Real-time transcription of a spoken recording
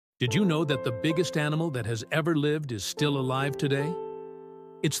Did you know that the biggest animal that has ever lived is still alive today?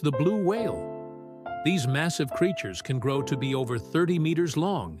 It's the blue whale. These massive creatures can grow to be over 30 meters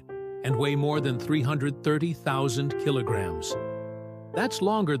long and weigh more than 330,000 kilograms. That's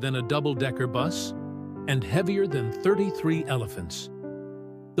longer than a double-decker bus and heavier than 33 elephants.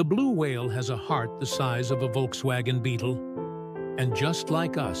 The blue whale has a heart the size of a Volkswagen Beetle, and just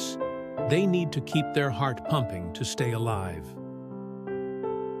like us, they need to keep their heart pumping to stay alive.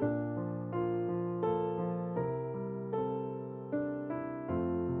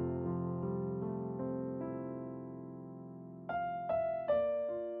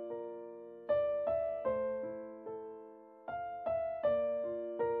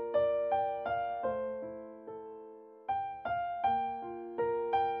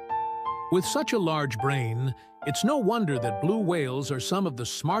 With such a large brain, it's no wonder that blue whales are some of the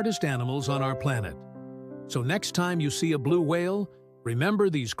smartest animals on our planet. So next time you see a blue whale, remember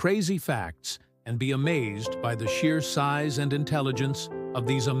these crazy facts and be amazed by the sheer size and intelligence of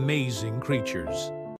these amazing creatures.